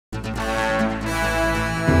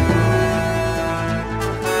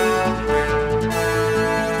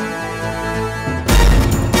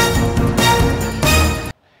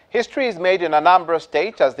History is made in Anambra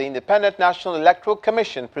State as the Independent National Electoral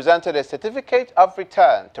Commission presented a certificate of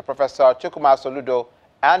return to Professor Soludo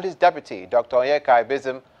and his deputy, Dr. Onyeka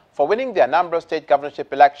Ibezim, for winning the Anambra State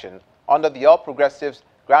governorship election under the All Progressives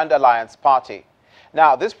Grand Alliance Party.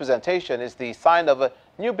 Now, this presentation is the sign of a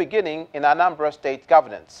new beginning in Anambra State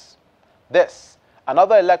governance. This and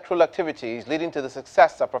other electoral activities leading to the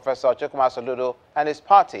success of Professor Soludo and his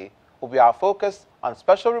party will be our focus on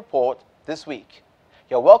special report this week.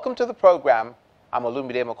 You're welcome to the program. I'm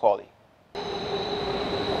Olumide Macaulay.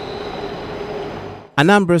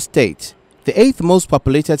 Anambra State, the 8th most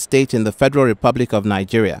populated state in the Federal Republic of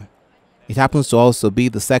Nigeria. It happens to also be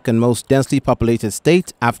the 2nd most densely populated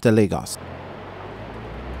state after Lagos.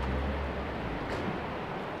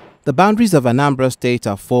 The boundaries of Anambra State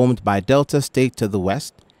are formed by Delta State to the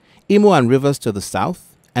west, Imo and Rivers to the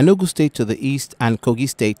south, Enugu State to the east, and Kogi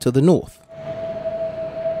State to the north.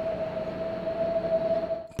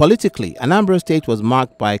 Politically, Anambra State was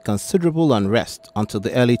marked by considerable unrest until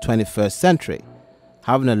the early 21st century.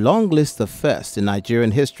 Having a long list of firsts in Nigerian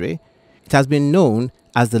history, it has been known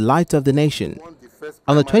as the Light of the Nation.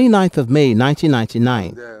 On the 29th of May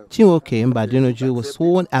 1999, Chinwoke Mbadinuju was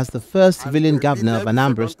sworn as the first civilian governor of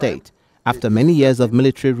Anambra State after many years of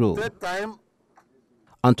military rule.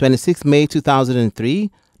 On 26 May 2003,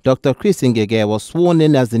 Dr. Chris Ngige was sworn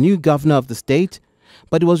in as the new governor of the state,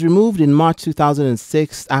 but he was removed in March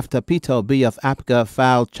 2006 after Peter Obi of APGA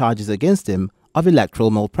filed charges against him of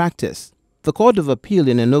electoral malpractice. The Court of Appeal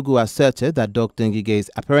in Enugu asserted that Dr. Ngige's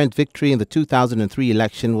apparent victory in the 2003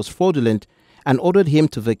 election was fraudulent and ordered him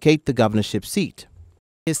to vacate the governorship seat.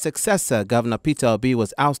 His successor, Governor Peter Obi,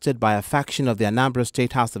 was ousted by a faction of the Anambra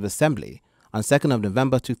State House of Assembly on 2nd of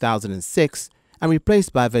November 2006 and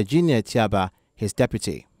replaced by Virginia Etiaba, his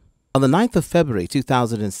deputy. On the 9th of February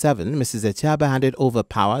 2007, Mrs. Etiaba handed over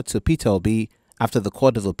power to Peter Obi after the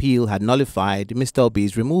Court of Appeal had nullified Mr.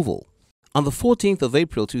 Obi's removal. On the 14th of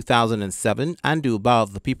April 2007, Andu Uba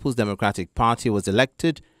of the People's Democratic Party was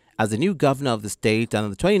elected as the new governor of the state, and on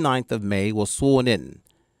the 29th of May was sworn in.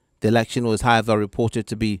 The election was, however, reported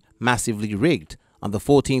to be massively rigged on the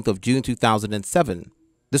 14th of June 2007.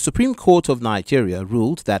 The Supreme Court of Nigeria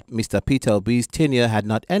ruled that Mr. Peter Obi's tenure had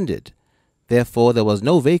not ended. Therefore, there was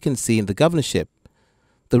no vacancy in the governorship.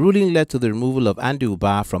 The ruling led to the removal of Andu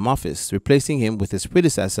Uba from office, replacing him with his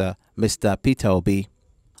predecessor, Mr. Peter Obi.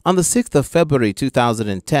 On the 6th of February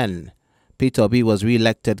 2010, Peter Obi was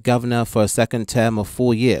re-elected governor for a second term of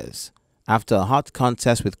 4 years, after a hot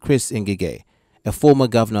contest with Chris Ngige, a former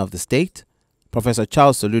governor of the state, Professor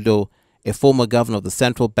Charles Soludo, a former governor of the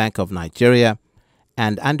Central Bank of Nigeria,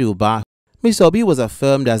 and Andu Uba. Mr. Obi was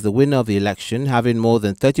affirmed as the winner of the election, having more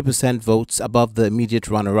than 30% votes above the immediate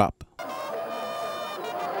runner-up.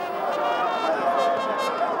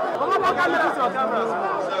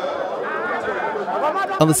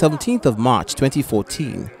 On the 17th of March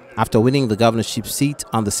 2014, after winning the governorship seat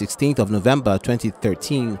on the 16th of November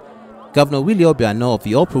 2013, Governor Willie Obiano of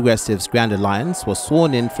the All Progressives Grand Alliance was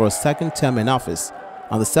sworn in for a second term in office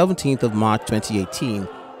on the 17th of March 2018,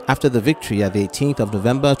 after the victory at the 18th of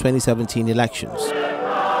November 2017 elections.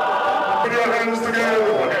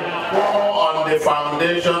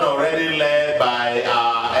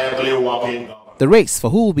 The race for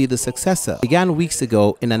who will be the successor began weeks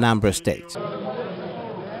ago in Anambra State.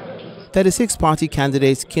 36 party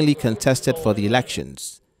candidates keenly contested for the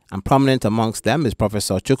elections, and prominent amongst them is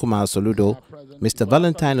Professor Soludo, Mr.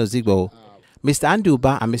 Valentine Ozigbo, Mr. Andu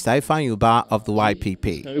Uba, and Mr. Ifeanyi Uba of the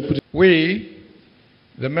YPP. We,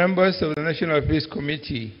 the members of the National Peace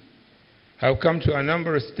Committee, have come to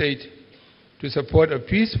Anambra State to support a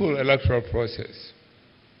peaceful electoral process.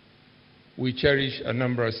 We cherish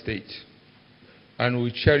Anambra State, and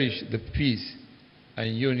we cherish the peace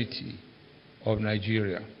and unity of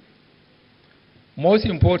Nigeria. Most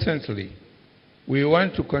importantly, we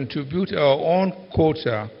want to contribute our own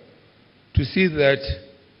quota to see that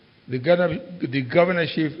the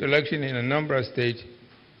governorship election in Anambra State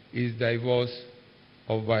is divorced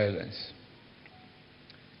of violence.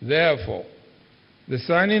 Therefore, the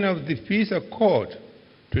signing of the peace accord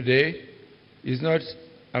today is not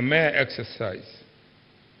a mere exercise.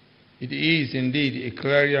 It is indeed a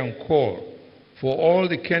clarion call for all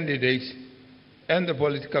the candidates and the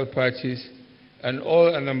political parties and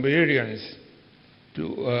all Anambrians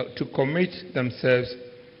to commit themselves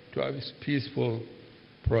to a peaceful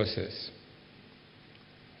process.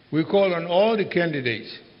 We call on all the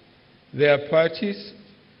candidates, their parties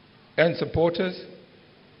and supporters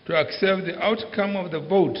to accept the outcome of the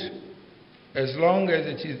vote as long as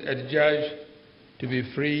it is adjudged to be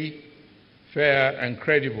free, fair, and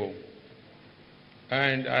credible.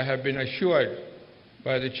 And I have been assured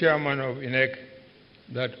by the chairman of INEC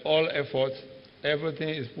that all efforts, everything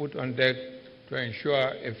is put on deck to ensure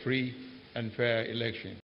a free and fair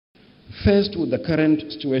election. Faced with the current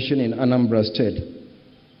situation in Anambra State,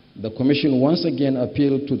 the Commission once again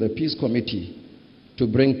appealed to the Peace Committee to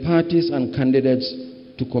bring parties and candidates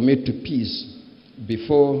to commit to peace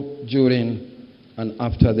before, during, and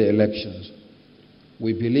after the elections.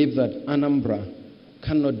 We believe that Anambra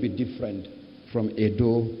cannot be different from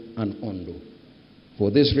Edo and Ondo. For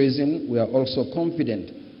this reason, we are also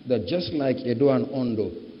confident that just like Edo and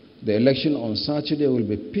Ondo, the election on Saturday will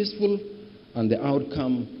be peaceful and the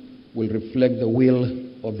outcome will reflect the will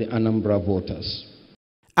of the Anambra voters.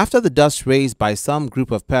 After the dust raised by some group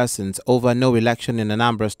of persons over no election in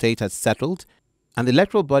Anambra State had settled, and the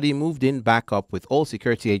electoral body moved in backup with all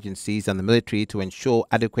security agencies and the military to ensure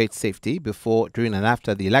adequate safety before, during and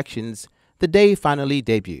after the elections, the day finally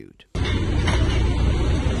debuted.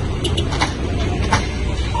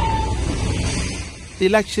 The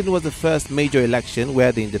election was the first major election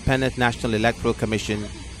where the Independent National Electoral Commission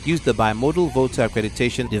used the bimodal voter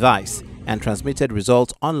accreditation device and transmitted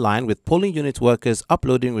results online, with polling unit workers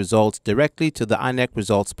uploading results directly to the INEC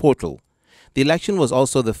results portal. The election was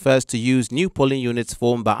also the first to use new polling units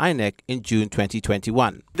formed by INEC in June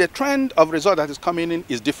 2021. The trend of result that is coming in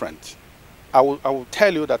is different. I will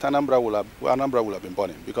tell you that Anambra will have been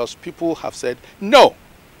burning, because people have said no.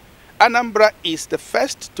 Anambra is the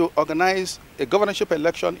first to organize a governorship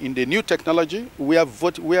election in the new technology where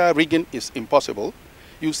rigging is impossible.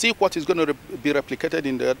 You see what is going to be replicated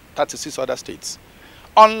in the 36 other states.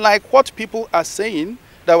 Unlike what people are saying,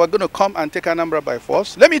 that we're going to come and take Anambra by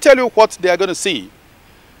force, let me tell you what they are going to see.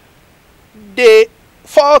 The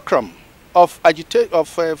fulcrum of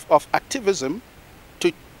activism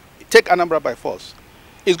to take Anambra by force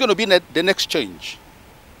is going to be the next change.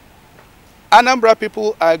 Anambra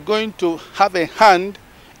people are going to have a hand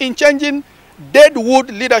in changing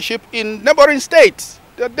deadwood leadership in neighboring states.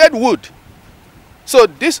 The deadwood. So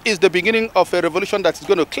this is the beginning of a revolution that is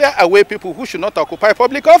going to clear away people who should not occupy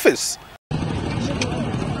public office.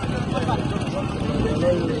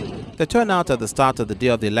 The turnout at the start of the day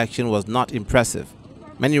of the election was not impressive.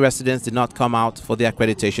 Many residents did not come out for the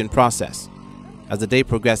accreditation process. As the day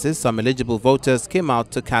progresses, some eligible voters came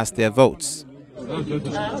out to cast their votes.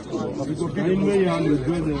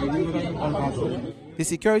 The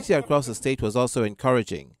security across the state was also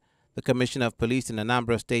encouraging. The Commissioner of Police in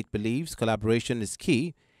Anambra State believes collaboration is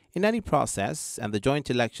key in any process, and the Joint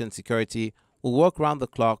Election Security will work round the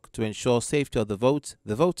clock to ensure safety of the vote,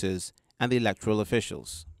 the voters, and the electoral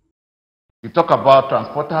officials. You talk about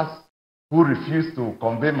transporters who refuse to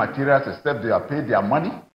convey materials except they are paid their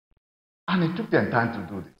money, and it took them time to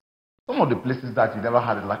do this. Some of the places that you never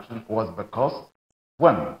had election was because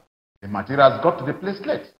when the materials got to the place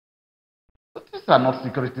late. So these are not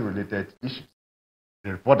security-related issues.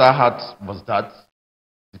 The reporter was that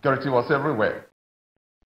security was everywhere.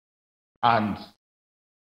 And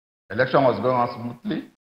election was going on smoothly.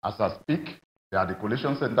 As I speak, they are the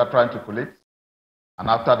collation center trying to collect. And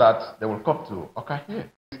after that, they will come to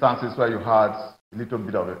here. Instances where you had a little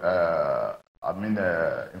bit of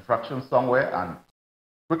infraction somewhere, and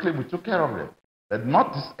quickly we took care of them. But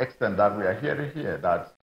not this extent that we are hearing here,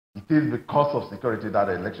 that it is because of security that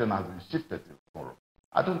the election has been shifted to tomorrow.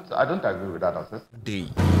 I don't agree with that assessment.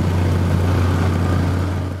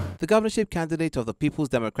 The governorship candidate of the People's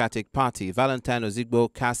Democratic Party, Valentine Ozigbo,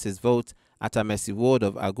 cast his vote at Amesi ward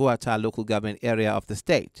of Aguata local government area of the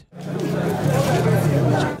state.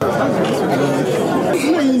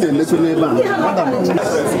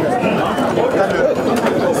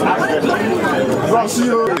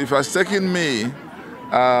 It has taken me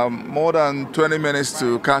more than 20 minutes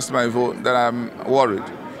to cast my vote, that I'm worried.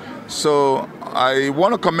 So I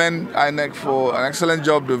want to commend INEC for an excellent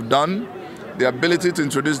job they've done, the ability to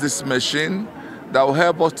introduce this machine that will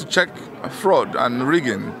help us to check fraud and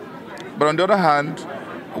rigging. But on the other hand,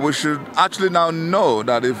 we should actually now know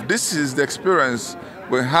that if this is the experience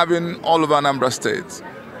we're having all over Anambra State,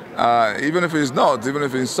 even if it's not, even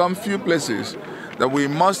if in some few places, that we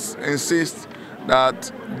must insist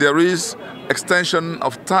that there is extension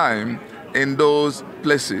of time in those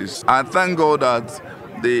places. I thank God that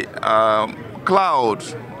the cloud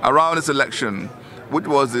around this election, which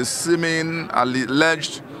was the seeming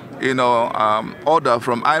alleged order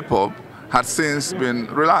from IPOB, had since been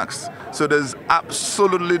relaxed. So there's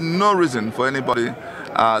absolutely no reason for anybody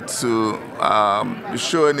to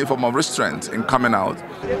show any form of restraint in coming out.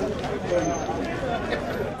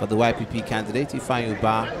 For the YPP candidate, Ifeanyi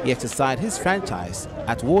Ubah, he exercised his franchise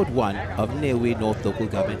at Ward 1 of Nnewi North local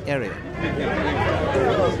government area.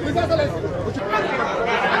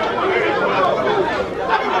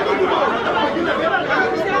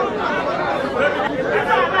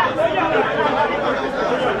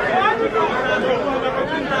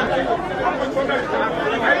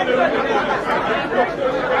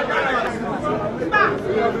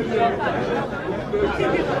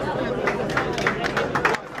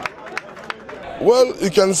 Well, you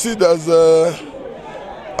can see there's a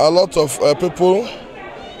lot of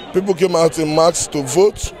people came out in mass to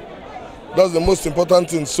vote. That's the most important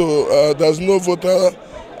thing. So there's no voter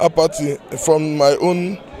apathy from my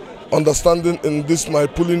own understanding in this my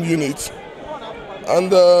polling unit.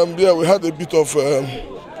 And yeah, we had a bit of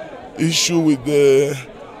issue with the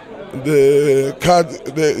card,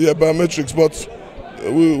 the biometrics, but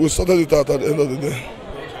we sorted it out at the end of the day.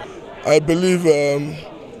 I believe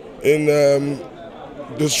in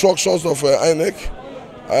the structures of INEC.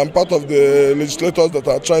 I am part of the legislators that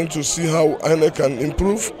are trying to see how INEC can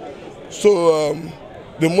improve. So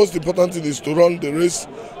the most important thing is to run the race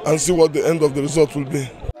and see what the end of the result will be.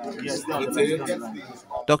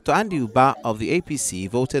 Dr. Andy Uba of the APC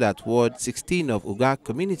voted at Ward 16 of Uga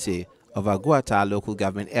community of Aguata local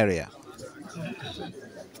government area.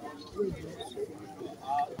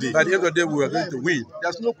 By the end of the day, we are going to win.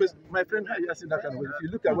 There's no question. My friend, how you asking that kind of way? If you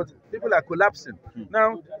look at what people are collapsing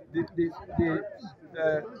now, the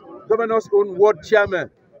governor's own ward chairman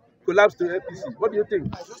collapsed to APC. What do you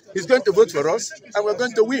think? He's going to vote for us, and we're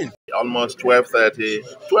going to win. Almost 12:30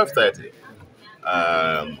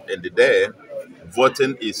 in the day.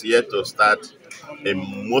 Voting is yet to start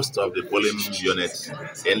in most of the polling units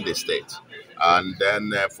in the state. And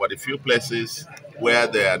then for the few places where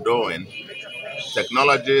they are doing,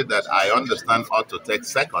 technology that I understand ought to take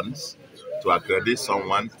seconds to accredit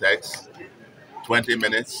someone takes 20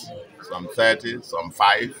 minutes, some 30, some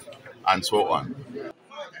 5, and so on.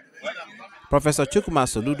 Professor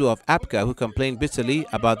Soludo of APGA, who complained bitterly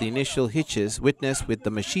about the initial hitches witnessed with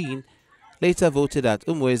the machine, later voted at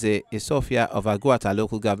Umweze Isofia of Aguata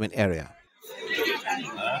local government area.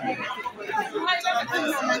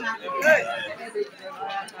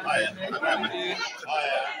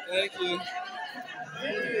 Thank you.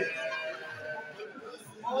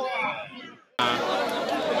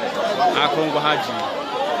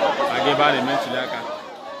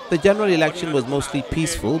 The general election was mostly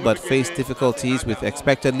peaceful but faced difficulties with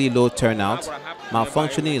expectedly low turnout,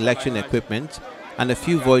 malfunctioning election equipment, and a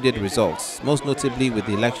few voided results, most notably with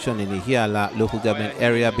the election in Ihiala local government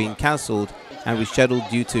area being cancelled and rescheduled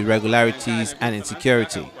due to irregularities and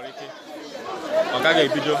insecurity.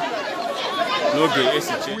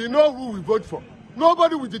 We know who we vote for.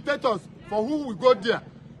 Nobody will dictate us for who we go there.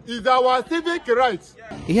 It's our civic rights.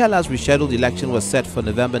 Ihiala's rescheduled election was set for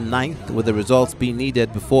November 9th, with the results being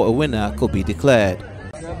needed before a winner could be declared.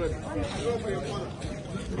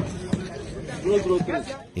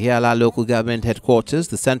 Ihiala local government headquarters,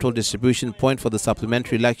 the central distribution point for the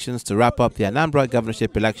supplementary elections to wrap up the Anambra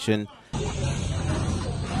governorship election.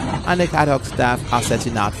 ANEC ad hoc staff are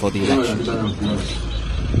setting out for the election.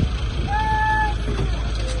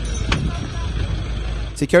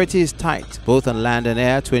 Security is tight, both on land and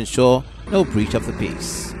air, to ensure no breach of the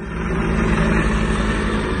peace.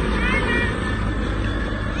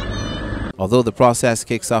 Although the process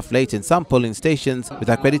kicks off late in some polling stations with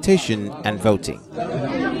accreditation and voting.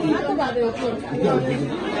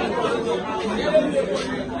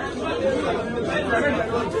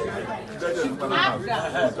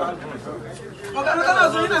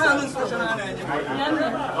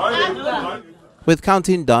 With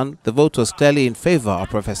counting done, the vote was clearly in favor of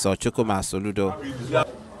Professor Soludo.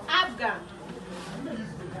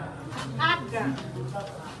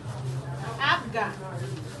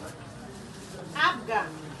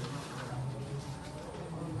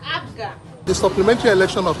 The supplementary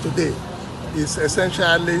election of today is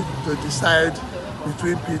essentially to decide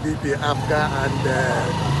between PDP, APGA, and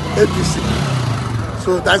APC.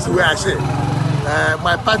 So that's the way I say it.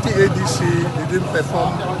 My party ADC didn't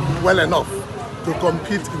perform well enough to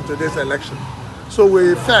compete in today's election. So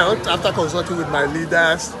we felt, after consulting with my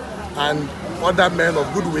leaders and other men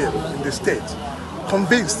of goodwill in the state,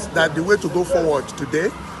 convinced that the way to go forward today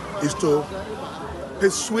is to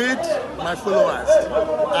persuade my followers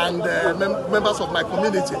and members of my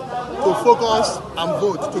community to focus and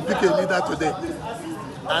vote to pick a leader today.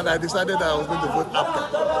 And I decided that I was going to vote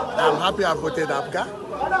APGA. I'm happy I voted APGA,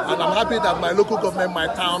 and I'm happy that my local government, my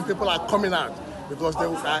town, people are coming out because they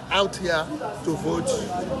are out here to vote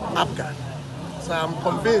APGA. So I'm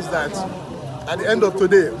convinced that at the end of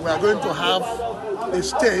today, we are going to have a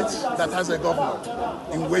state that has a governor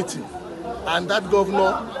in waiting. And that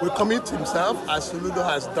governor will commit himself, as Soludo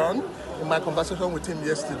has done in my conversation with him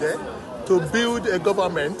yesterday, to build a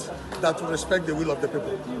government that will respect the will of the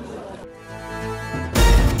people.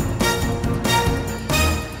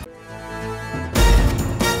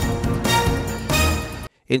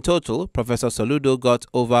 In total, Professor Soludo got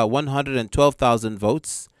over 112,000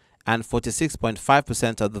 votes and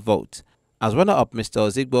 46.5% of the vote, as runner-up Mr.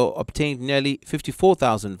 Ozigbo obtained nearly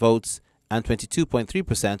 54,000 votes and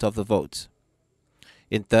 22.3% of the vote.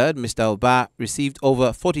 In third, Mr. Oba received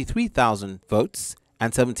over 43,000 votes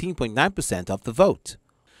and 17.9% of the vote,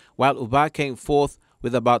 while Oba came fourth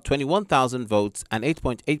with about 21,000 votes and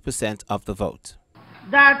 8.8% of the vote.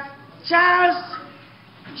 That Charles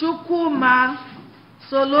Chukuma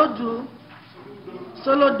Soludo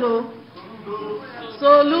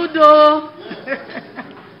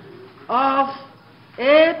of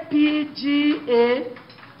APGA,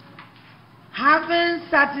 having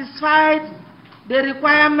satisfied the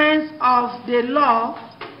requirements of the law,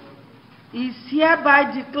 is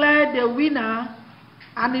hereby declared the winner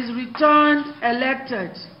and is returned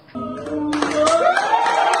elected.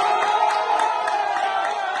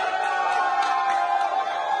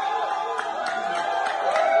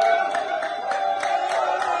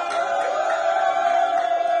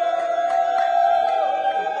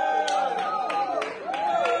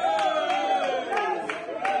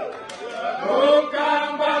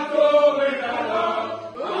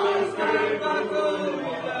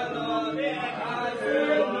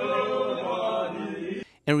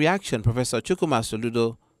 In reaction, Professor Chukwuma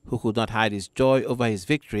Soludo, who could not hide his joy over his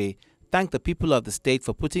victory, thanked the people of the state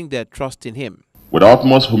for putting their trust in him. With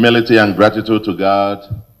utmost humility and gratitude to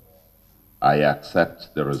God, I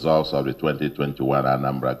accept the results of the 2021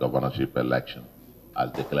 Anambra governorship election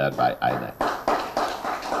as declared by INEC.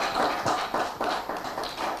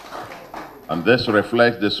 And this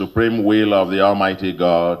reflects the supreme will of the Almighty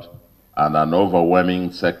God and an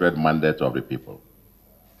overwhelming sacred mandate of the people.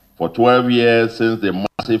 For 12 years since the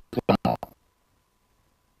massive clamor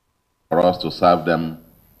for us to serve them,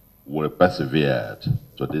 we persevered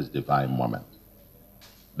to this divine moment.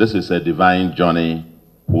 This is a divine journey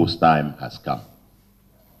whose time has come.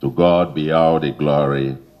 To God be all the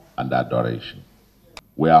glory and adoration.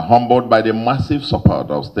 We are humbled by the massive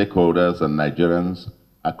support of stakeholders and Nigerians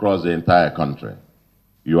across the entire country.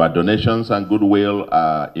 Your donations and goodwill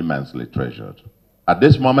are immensely treasured. At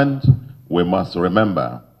this moment, we must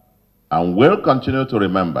remember and will continue to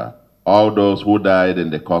remember all those who died in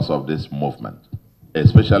the course of this movement,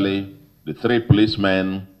 especially the 3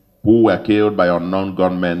 policemen who were killed by unknown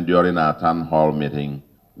gunmen during our town hall meeting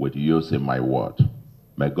with youth in my ward.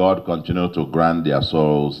 May God continue to grant their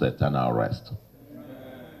souls eternal rest.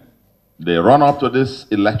 The run-up to this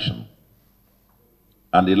election,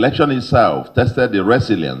 and the election itself, tested the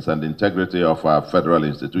resilience and integrity of our federal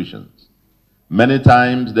institutions. Many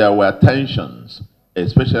times there were tensions,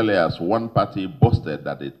 especially as one party boasted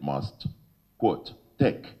that it must, quote,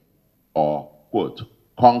 take or, quote,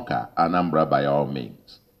 conquer Anambra by all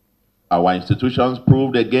means. Our institutions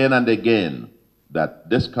proved again and again that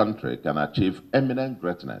this country can achieve eminent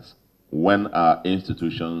greatness when our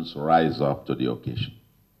institutions rise up to the occasion.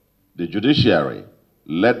 The judiciary,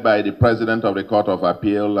 led by the President of the Court of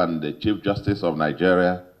Appeal and the Chief Justice of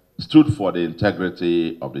Nigeria, stood for the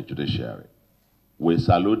integrity of the judiciary. We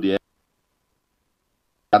salute the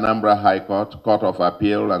Anambra High Court, Court of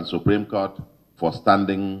Appeal, and Supreme Court for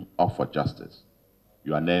standing up for justice.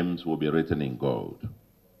 Your names will be written in gold.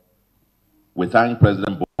 We thank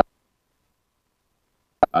President Buhari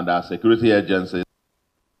and our security agencies.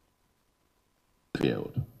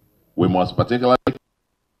 We must particularly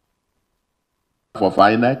for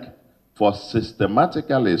INEC for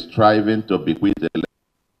systematically striving to bequeath a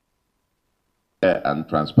fair and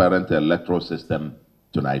transparent electoral system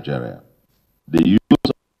to Nigeria. The use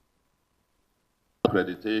of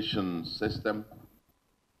accreditation system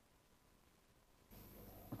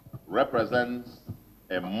represents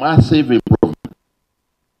a massive improvement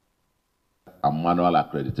on manual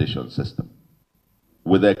accreditation system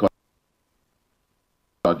with a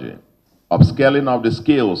upscaling of the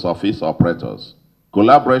skills of its operators,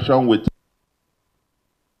 collaboration with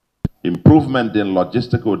improvement in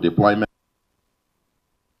logistical deployment,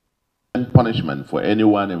 and punishment for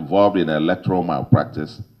anyone involved in electoral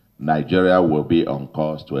malpractice. Nigeria will be on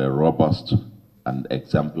course to a robust and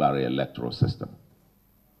exemplary electoral system.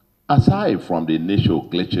 Aside from the initial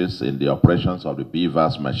glitches in the operations of the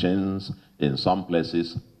BVAS machines in some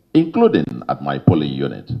places, including at my polling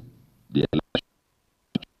unit, the election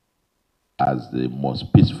as the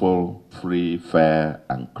most peaceful, free, fair,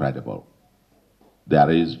 and credible. There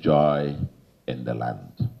is joy in the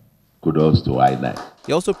land. Kudos to INEC.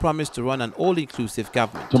 He also promised to run an all-inclusive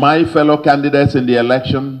government. To my fellow candidates in the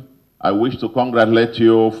election, I wish to congratulate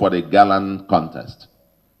you for the gallant contest.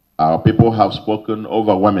 Our people have spoken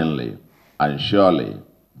overwhelmingly, and surely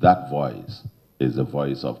that voice is the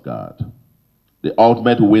voice of God. The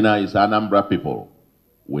ultimate winner is Anambra people.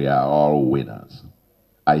 We are all winners.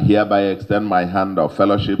 I hereby extend my hand of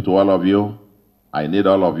fellowship to all of you. I need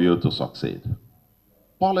all of you to succeed.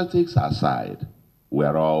 politics aside,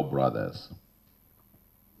 we're all brothers.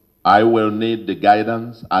 I will need the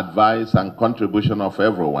guidance, advice, and contribution of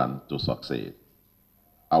everyone to succeed.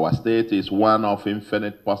 Our state is one of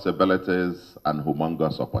infinite possibilities and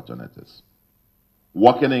humongous opportunities.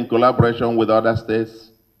 Working in collaboration with other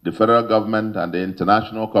states, the federal government, and the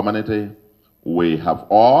international community, we have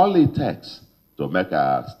all it takes to make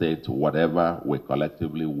our state whatever we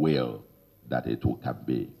collectively will that it can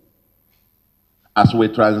be. As we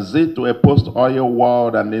transit to a post-oil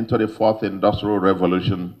world and into the fourth industrial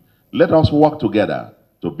revolution, let us work together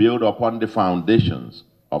to build upon the foundations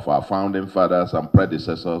of our founding fathers and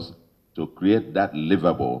predecessors to create that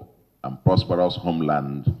livable and prosperous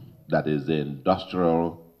homeland that is the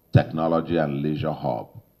industrial, technology, and leisure hub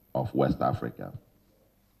of West Africa.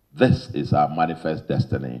 This is our manifest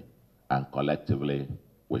destiny, and collectively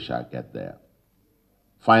we shall get there.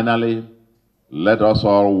 Finally, let us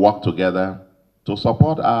all work together to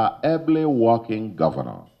support our ably working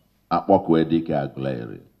governor, Akpokwedike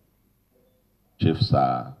Agleri, Chief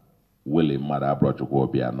Sir Willie Marabro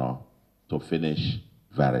Chukwuobiano, to finish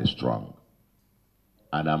very strong.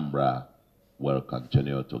 Anambra will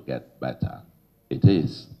continue to get better. It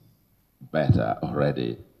is better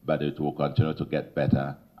already, but it will continue to get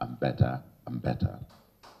better and better and better.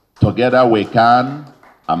 Together we can,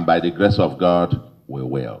 and by the grace of God, we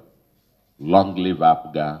will. Long live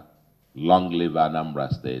APGA, long live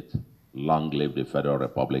Anambra State, long live the Federal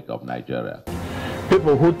Republic of Nigeria.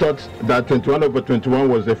 People who thought that 21/21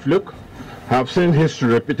 was a fluke have seen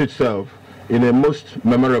history repeat itself in a most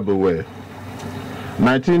memorable way.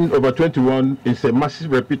 19/21 is a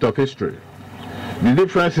massive repeat of history. The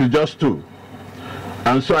difference is just 2.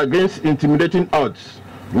 And so against intimidating odds,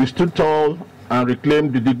 we stood tall and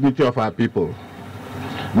reclaimed the dignity of our people.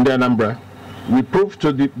 In the Anambra, we proved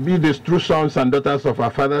to be the true sons and daughters of our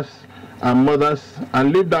fathers and mothers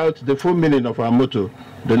and lived out the full meaning of our motto,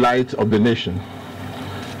 the light of the nation.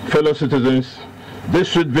 Fellow citizens, this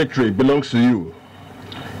sweet victory belongs to you.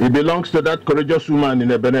 It belongs to that courageous woman in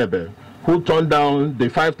Ebenebe who turned down the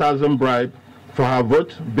 5,000 bribe for her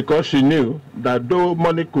vote because she knew that though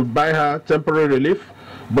money could buy her temporary relief,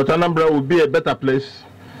 but Anambra would be a better place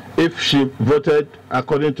if she voted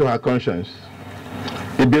according to her conscience.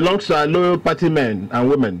 It belongs to our loyal party men and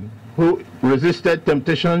women who resisted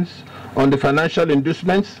temptations on the financial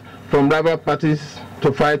inducements from rival parties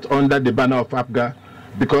to fight under the banner of APGA,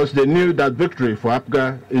 because they knew that victory for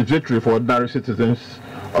APGA is victory for ordinary citizens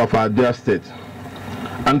of our dear state.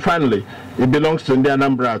 And finally, it belongs to the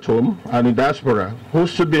Anambra at home and in diaspora who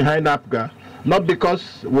stood behind APGA, not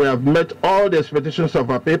because we have met all the expectations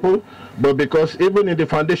of our people, but because even in the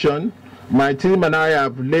foundation, my team and I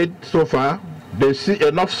have laid so far, they see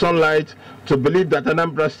enough sunlight to believe that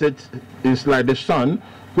Anambra State is like the sun,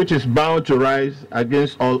 which is bound to rise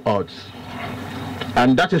against all odds.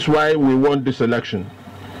 And that is why we won this election.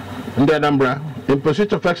 In the Anambra, in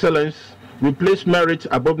pursuit of excellence, we place merit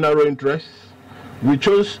above narrow interests. We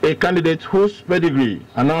chose a candidate whose pedigree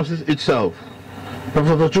announces itself.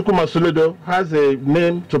 Professor Soludo has a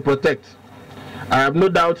name to protect. I have no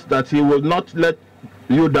doubt that he will not let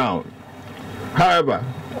you down. However,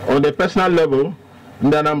 on a personal level, in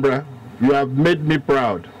the Anambra, you have made me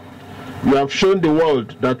proud. You have shown the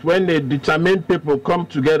world that when a determined people come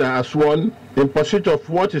together as one in pursuit of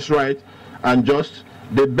what is right and just,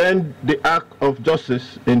 they bend the arc of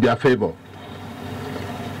justice in their favor.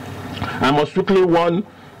 I must quickly warn,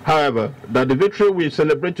 however, that the victory we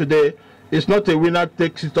celebrate today is not a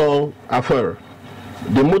winner-takes-it-all affair.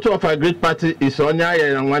 The motto of our great party is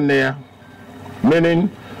Onyaya and Waneya,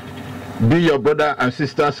 meaning be your brother and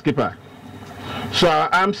sister's keeper. So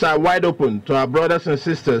our arms are wide open to our brothers and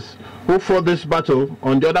sisters who fought this battle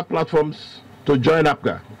on the other platforms to join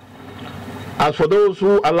APGA. As for those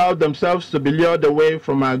who allowed themselves to be lured away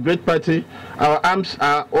from our great party, our arms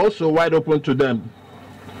are also wide open to them.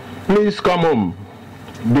 Please come home.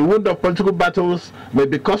 The wound of political battles may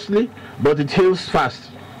be costly, but it heals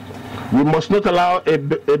fast. We must not allow a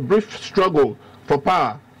brief struggle for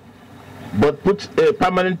power, but put a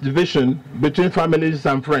permanent division between families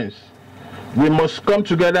and friends. We must come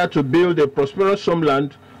together to build a prosperous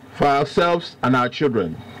homeland for ourselves and our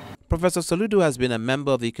children. Professor Soludo has been a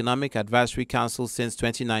member of the Economic Advisory Council since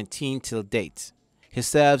 2019 till date. He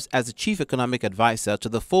serves as the Chief Economic Advisor to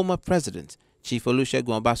the former President, Chief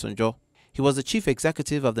Olusegun Obasanjo. He was the Chief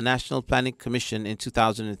Executive of the National Planning Commission in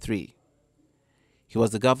 2003. He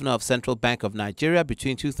was the Governor of Central Bank of Nigeria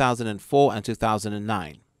between 2004 and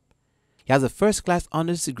 2009. He has a first-class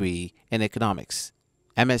honors degree in economics,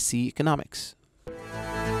 MSc Economics.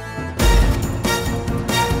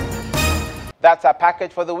 That's our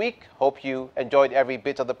package for the week. Hope you enjoyed every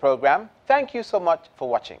bit of the program. Thank you so much for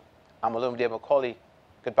watching. I'm Olumide Macaulay.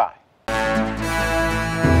 Goodbye.